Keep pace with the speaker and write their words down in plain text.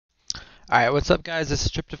Alright, what's up guys, this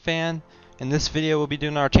is Tryptophan. In this video we'll be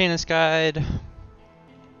doing our Artanis guide.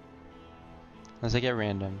 As I get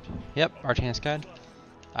random. Yep, Artanis guide.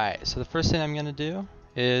 Alright, so the first thing I'm going to do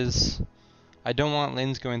is I don't want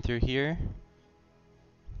lanes going through here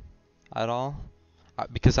at all.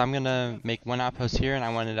 Because I'm going to make one outpost here and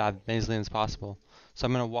I want it to have as many lanes as possible. So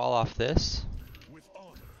I'm going to wall off this.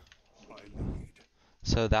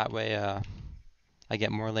 So that way I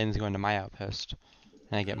get more lanes going to my outpost.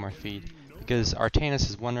 And I get more feed. Because Artanis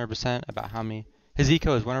is 100% about how many... His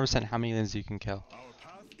eco is 100% how many lanes you can kill.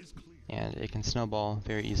 And it can snowball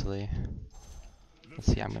very easily. Let's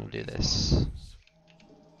see, I'm going to do this.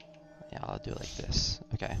 Yeah, I'll do it like this.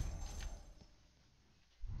 Okay.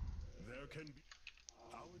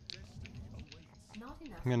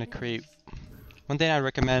 I'm going to create... One thing I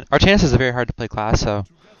recommend... Artanis is a very hard to play class, so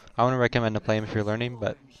I want to recommend to play him if you're learning,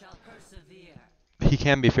 but he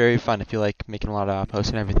can be very fun if you like making a lot of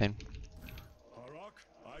outposts and everything.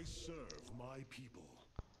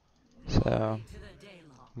 So,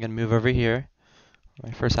 I'm going to move over here.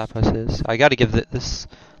 My first outpost is. I got to give this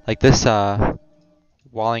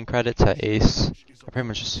walling credit to Ace. I pretty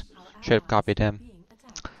much just straight up copied him.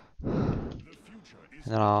 And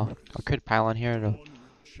then I'll create a pylon here to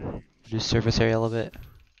reduce surface area a little bit.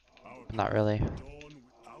 But not really.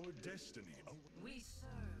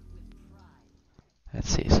 Let's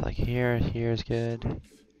see, so like here is good.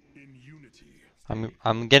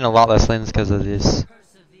 I'm getting a lot less lanes because of this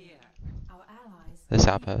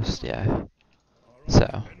outpost, yeah. So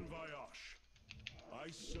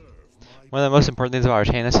one of the most important things about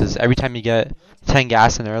Artanis is every time you get 10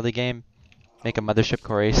 gas in the early game, make a Mothership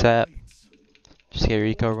core ASAP. Just get your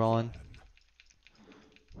eco rolling.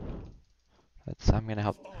 I'm gonna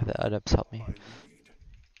have the adepts help me.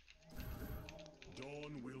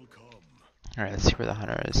 Alright, let's see where the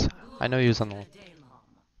hunter is. I know he was on the...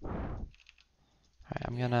 Alright,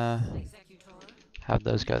 I'm gonna have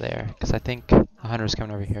those go there, because I think the hunter's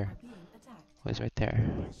coming over here. Oh, he's right there.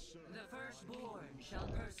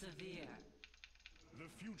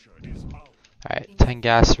 Alright, 10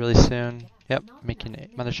 gas really soon. Yep, making a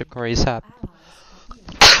Mothership core ASAP.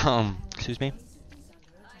 Excuse me.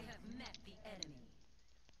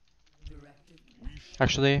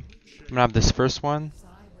 Actually, I'm gonna have this first one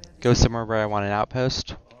go somewhere where I want an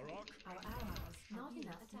outpost.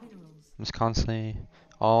 I'm just constantly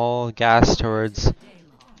all gas towards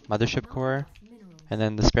Mothership core, and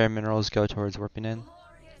then the spare minerals go towards warping in.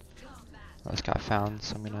 I just got found,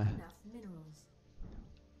 so I'm gonna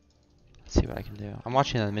see what I can do. I'm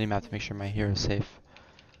watching the minimap to make sure my hero is safe.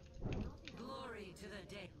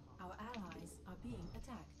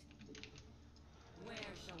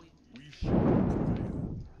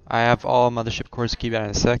 I have all Mothership cores keep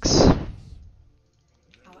at 6.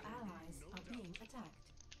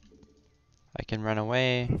 I can run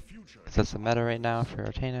away, because that's the meta right now for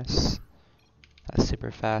Artanis. That's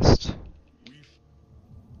super fast.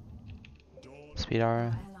 Speed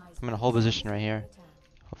aura. I'm in a hold position right here.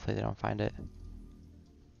 Hopefully they don't find it.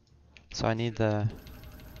 So I need the...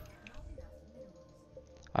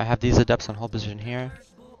 I have these adepts on hold position here.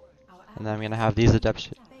 And then I'm going to have these adepts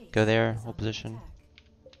go there, hold position.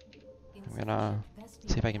 I'm going to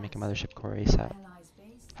see if I can make a Mothership core ASAP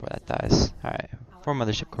before that dies. Alright, 4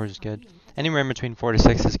 Mothership cores is good. Anywhere in between 4 to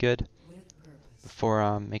 6 is good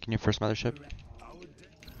before making your first Mothership.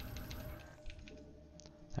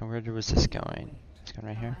 Now where was this going? It's going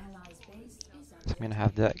right here. So I'm going to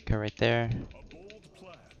have that go right there.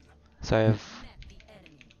 So I have...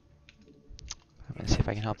 Let's see if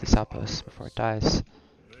I can help this outpost before it dies.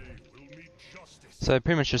 So I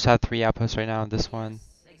pretty much just have 3 outposts right now. This one,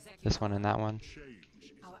 and that one.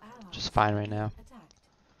 Just fine right now.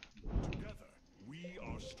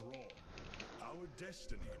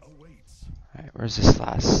 Alright, where's this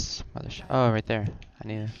last Mothership? Oh, right there. I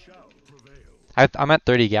need I'm at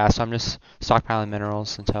 30 gas, so I'm just stockpiling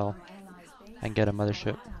minerals until I can get a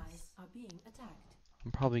Mothership.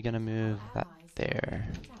 I'm probably gonna move that there.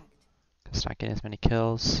 It's not getting as many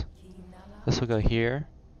kills. This will go here.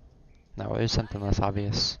 No, there's something less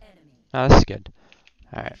obvious. No, this is good.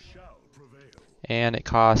 Alright. And it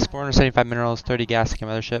costs 475 minerals, 30 gas to get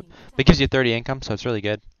Mothership. But it gives you 30 income, so it's really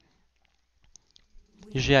good.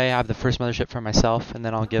 Usually I have the first Mothership for myself, and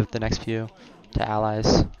then I'll give the next few to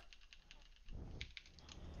allies.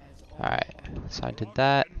 Alright, so I did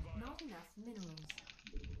that.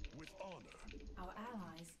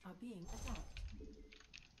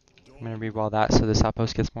 I'm going to re-wall that so this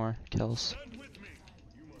outpost gets more kills.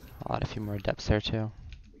 I'll add a few more adepts there too.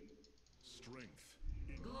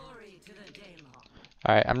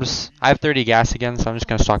 Alright, I have 30 gas again, so I'm just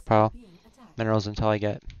going to stockpile minerals until I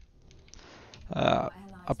get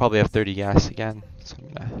I'll probably have 30 gas again, so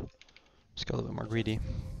I'm gonna just go a little bit more greedy,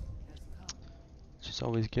 which is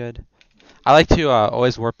always good. I like to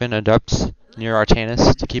always warp in adepts near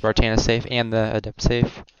Artanis to keep Artanis safe and the adept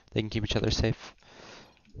safe. They can keep each other safe.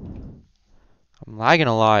 I'm lagging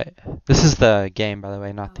a lot. This is the game, by the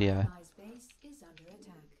way, not the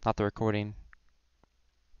recording.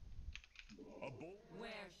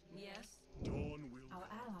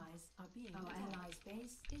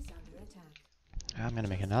 I'm gonna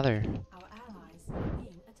make another.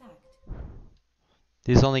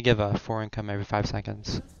 These only give a 4 income every 5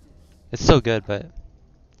 seconds. It's still good, but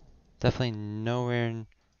definitely nowhere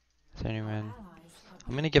anywhere in.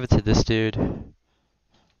 I'm gonna give it to this dude,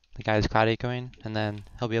 the guy who's cloud echoing, and then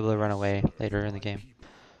he'll be able to run away later in the game.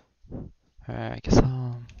 Alright, I guess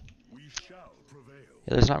yeah,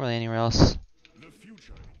 there's not really anywhere else.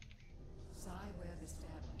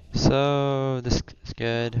 So this is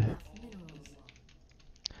good.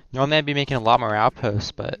 Normally I'd be making a lot more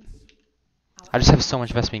outposts, but I just have so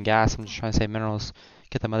much Vespian gas. I'm just trying to save minerals,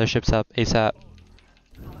 get the motherships up ASAP.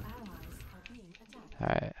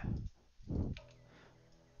 Alright.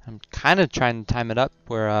 I'm kind of trying to time it up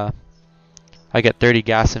where I get 30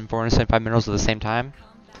 gas and 475 minerals at the same time,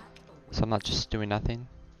 so I'm not just doing nothing.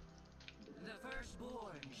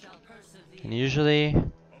 And usually,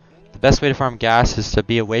 the best way to farm gas is to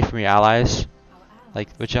be away from your allies,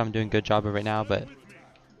 which I'm doing a good job of right now, but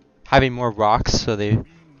having more rocks so they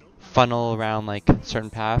funnel around like certain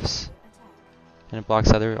paths and it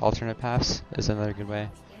blocks other alternate paths is another good way.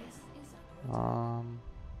 I'm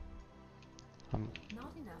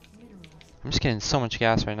just getting so much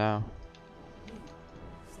gas right now.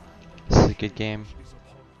 This is a good game.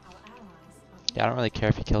 Yeah, I don't really care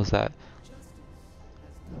if he kills that.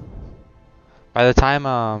 By the time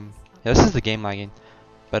yeah, this is the game lagging,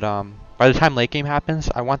 but by the time late game happens,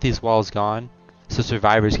 I want these walls gone so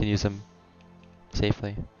survivors can use them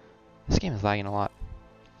safely. This game is lagging a lot.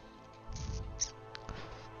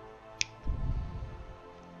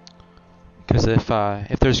 Because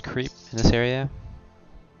if there's creep in this area,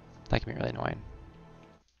 that can be really annoying.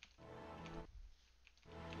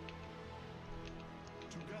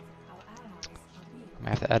 I might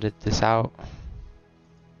have to edit this out.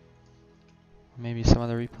 Maybe some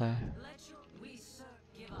other replay.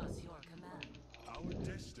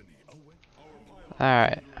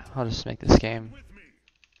 Alright, I'll just make this game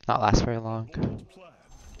not last very long.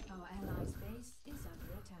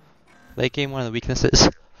 Late game, one of the weaknesses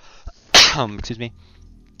excuse me,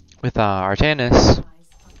 with Artanis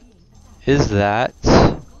is that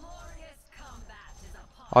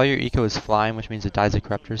all your eco is flying, which means it dies of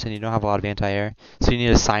corruptors, and you don't have a lot of anti-air. So you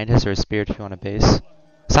need a scientist or a spirit if you want a base.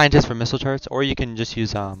 Scientist for missile turrets, or you can just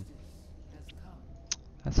use that's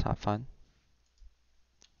not fun.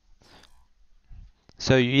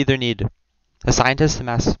 So you either need a scientist to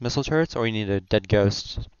mass missile turrets, or you need a dead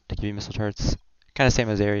ghost to give you missile turrets. Kind of same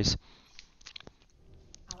as Ares.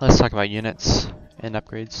 Let's talk about units and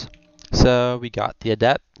upgrades. So we got the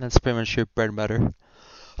adept. That's pretty much your bread and butter.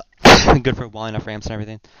 Good for walling off ramps and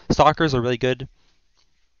everything. Stalkers are really good.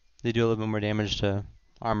 They do a little bit more damage to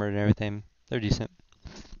armor and everything. They're decent.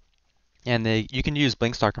 And you can use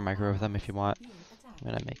blink stalker micro with them if you want. I'm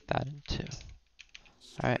gonna make that into.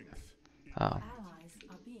 Alright. I'm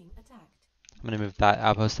gonna move that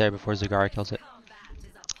outpost there before Zagara kills it.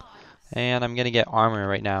 And I'm gonna get armor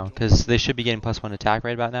right now, because they should be getting +1 attack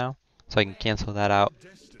right about now. So I can cancel that out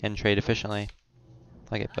and trade efficiently.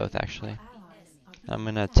 I'll get both actually. I'm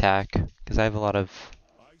gonna attack, because I have a lot of...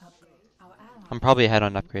 I'm probably ahead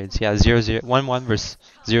on upgrades. Yeah, 1-1 versus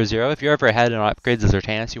 0-0. If you're ever ahead on upgrades as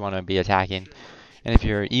Artanis, you want to be attacking. And if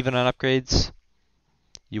you're even on upgrades,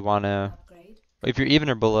 you want to... If you're even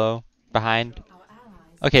or below, behind...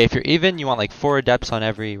 Okay, if you're even, you want like 4 adepts on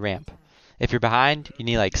every ramp. If you're behind, you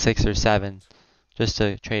need like 6 or 7 just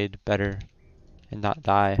to trade better and not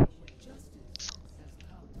die.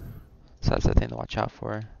 So that's the thing to watch out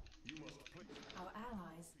for.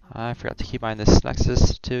 I forgot to keep buying this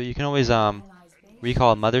nexus too. You can always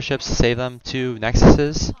recall motherships to save them to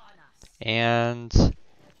nexuses, and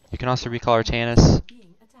you can also recall Artanis.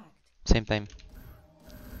 Same thing.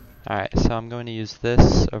 Alright, so I'm going to use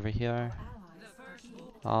this over here.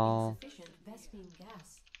 That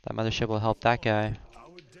mothership will help that guy.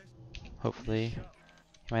 Hopefully.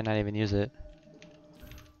 He might not even use it.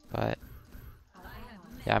 But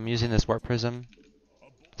yeah, I'm using this warp prism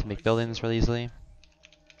to make buildings really easily.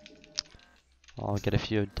 I'll get a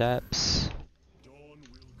few adepts.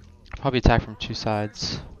 Probably attack from 2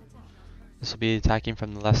 sides. This will be attacking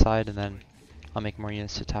from the left side, and then I'll make more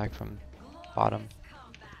units to attack from bottom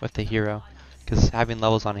with the hero, because having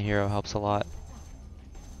levels on a hero helps a lot.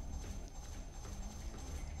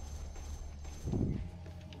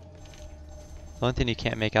 The only thing you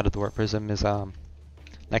can't make out of the warp prism is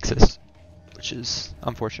nexus, which is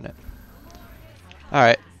unfortunate.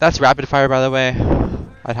 Alright, that's rapid fire, by the way.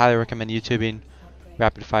 I'd highly recommend YouTubing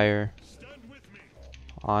rapid fire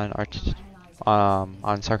on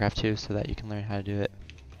StarCraft 2 so that you can learn how to do it.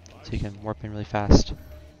 So you can warp in really fast.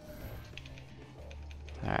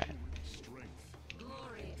 Alright.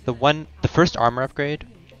 The first armor upgrade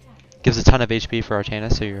gives a ton of HP for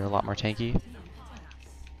Artanis, so you're a lot more tanky,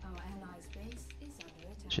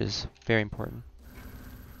 which is very important.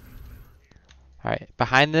 Alright,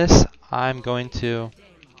 behind this, I'm going to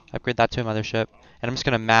upgrade that to a mothership, and I'm just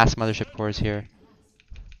going to mass mothership cores here,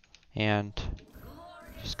 and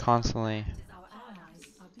just constantly,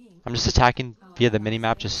 I'm just attacking via the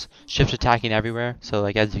minimap, just shift attacking everywhere. So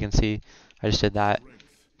like as you can see, I just did that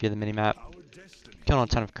via the minimap. Killing a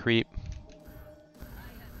ton of creep.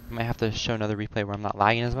 I might have to show another replay where I'm not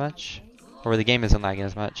lagging as much, or where the game isn't lagging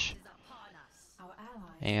as much,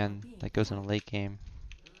 and that goes in a late game.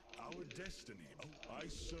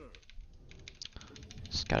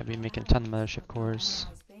 Just gotta be making a ton of mothership cores.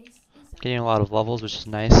 Getting a lot of levels, which is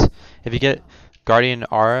nice. If you get Guardian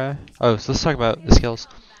Aura, so let's talk about the skills.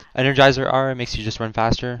 Energizer Aura makes you just run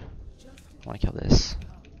faster. I want to kill this.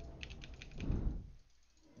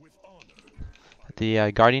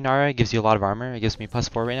 The Guardian Aura gives you a lot of armor. It gives me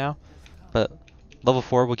 +4 right now, but level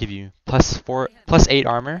 4 will give you +8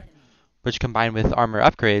 armor, which combined with armor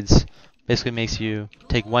upgrades basically makes you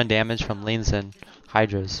take 1 damage from lings and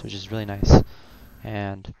hydras, which is really nice.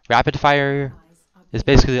 And rapid fire is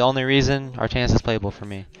basically the only reason Artanis is playable for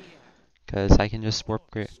me, because I can just warp.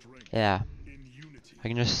 Yeah, I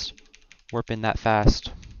can just warp in that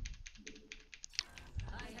fast.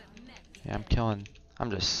 Yeah,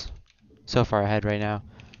 I'm just so far ahead right now.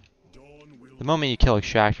 The moment you kill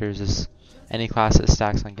extractors, is any class that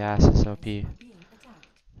stacks on gas is OP,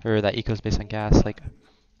 or that ecos based on gas, like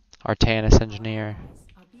Artanis Engineer.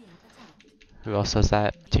 Who else does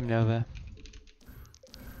that? Team Nova.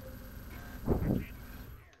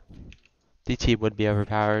 DT would be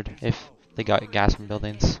overpowered if they got gas from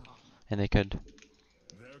buildings, and they could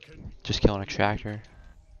just kill an extractor.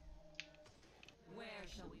 I'm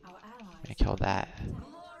gonna kill that.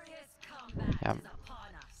 Yeah, I'm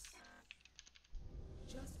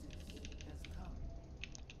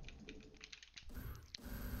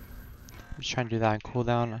just trying to do that on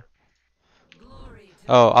cooldown.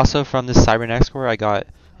 Oh, also from this Cybernex core, I got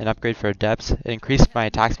an upgrade for adepts. It increased my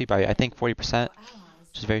attack speed by I think 40%,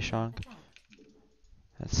 which is very strong.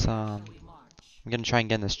 That's I'm gonna try and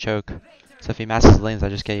get in this choke. So if he masses the lanes, I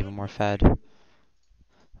just get even more fed.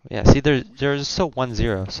 Yeah, see, there's still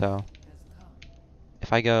 1-0. So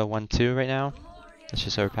if I go 1-2 right now, it's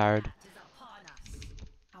just overpowered.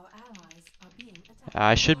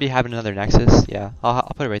 I should be having another nexus. Yeah, I'll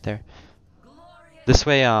put it right there. This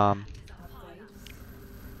way, so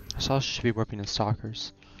I should be warping in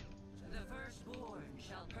stalkers.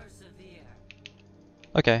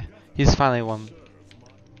 Okay, he's finally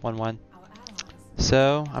 1-1.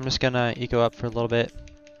 So I'm just gonna eco up for a little bit.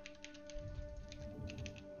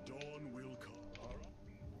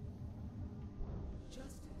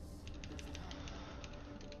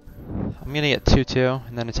 I'm gonna get 2-2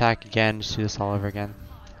 and then attack again. Just do this all over again.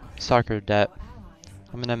 Stalker adept.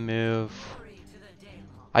 I'm gonna move.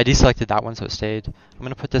 I deselected that one, so it stayed. I'm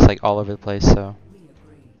gonna put this like all over the place, so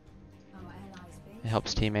it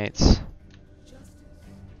helps teammates.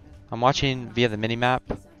 I'm watching via the minimap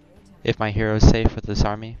if my hero is safe with this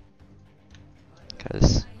army,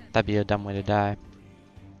 because that'd be a dumb way to die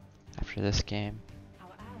after this game.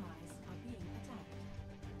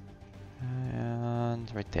 And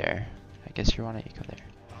right there. I guess you want to eco there.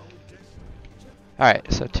 Alright,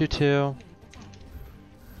 so 2-2.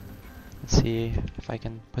 Let's see if I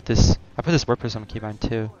can put this. I put this warp prism on keybind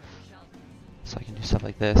too, so I can do stuff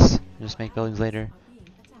like this and just make buildings later.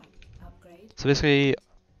 So basically,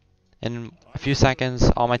 in a few seconds,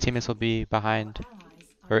 all my teammates will be behind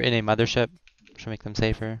or in a mothership, which will make them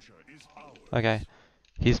safer. Okay,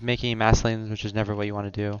 he's making mass lanes, which is never what you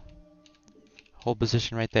want to do. Hold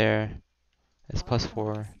position right there. It's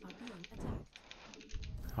 +4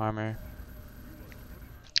 armor.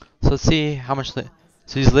 So let's see how much.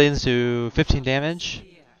 So these lanes do 15 damage,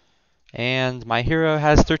 and my hero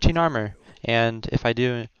has 13 armor. And if I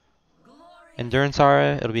do endurance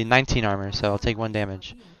aura, it'll be 19 armor. So I'll take 1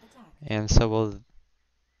 damage. And so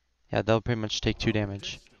they'll pretty much take 2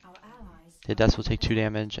 damage. The adepts will take 2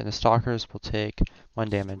 damage, and the stalkers will take 1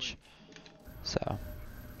 damage. So,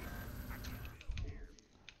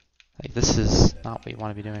 like, this is not what you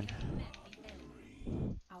want to be doing.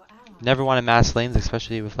 Never want to mass lanes,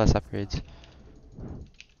 especially with less upgrades.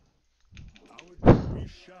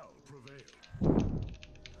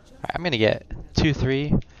 Alright, I'm gonna get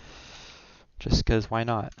 2-3, just cause why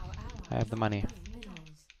not? I have the money.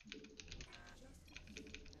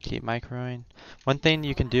 Keep microing. One thing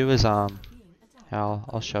you can do is I'll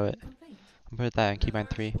show it. I'll put that in keybind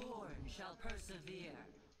 3.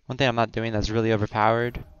 One thing I'm not doing that's really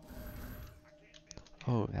overpowered.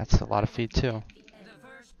 Oh, that's a lot of feed too.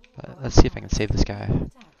 But let's see if I can save this guy.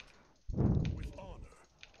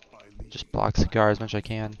 Just block Cigar as much as I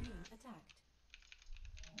can.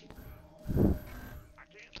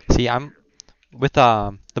 See, I'm with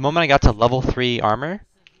the moment I got to level 3 armor,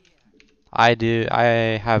 I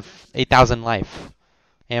have 8,000 life,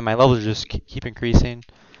 and my levels just keep increasing.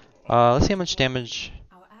 Let's see how much damage.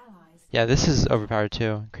 Yeah, this is overpowered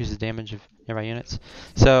too. Increases damage of nearby units.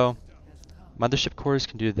 So Mothership cores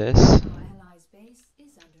can do this,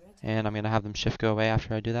 and I'm gonna have them shift go away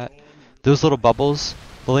after I do that. Those little bubbles,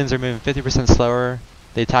 the lings are moving 50% slower.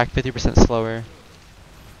 They attack 50% slower.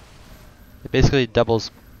 It basically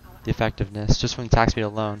doubles the effectiveness just from attack speed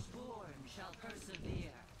alone.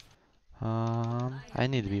 I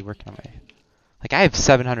need to be working on my... Like, I have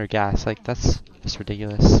 700 gas. Like, that's just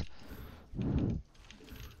ridiculous.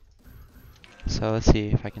 So, let's see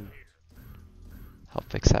if I can help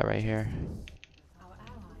fix that right here.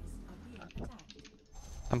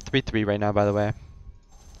 I'm 3-3 right now, by the way.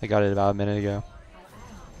 I got it about a minute ago.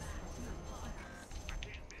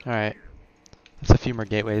 Alright. That's a few more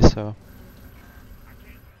gateways, so...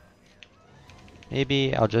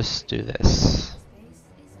 Maybe I'll just do this.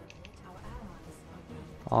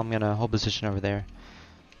 I'm gonna hold position over there,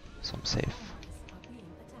 so I'm safe.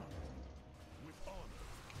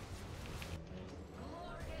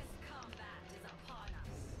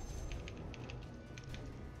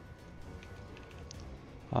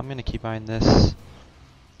 I'm gonna keep eyeing this.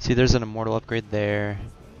 See, there's an immortal upgrade there.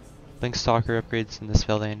 Link Stalker upgrades in this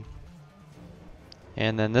building.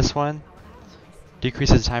 And then this one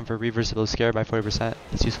decreases time for Reavers to scare by 40%.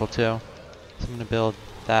 That's useful too. So I'm gonna build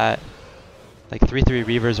that. Like 3-3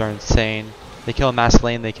 Reavers are insane. They kill Mass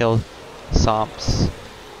Lane, they kill Somps.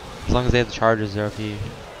 As long as they have the charges, they're OP.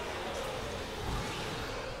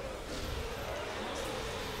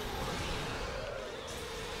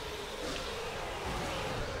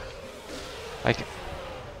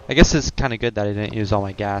 I guess it's kind of good that I didn't use all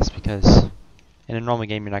my gas, because in a normal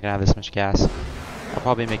game you're not going to have this much gas. I'll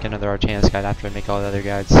probably make another Artanis guide after I make all the other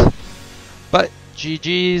guides. But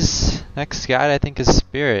GG's. Next guide I think is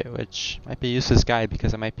Spirit, which might be a useless guide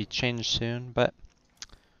because it might be changed soon, but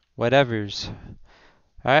whatevers.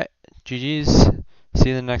 Alright, GG's. See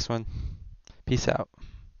you in the next one. Peace out.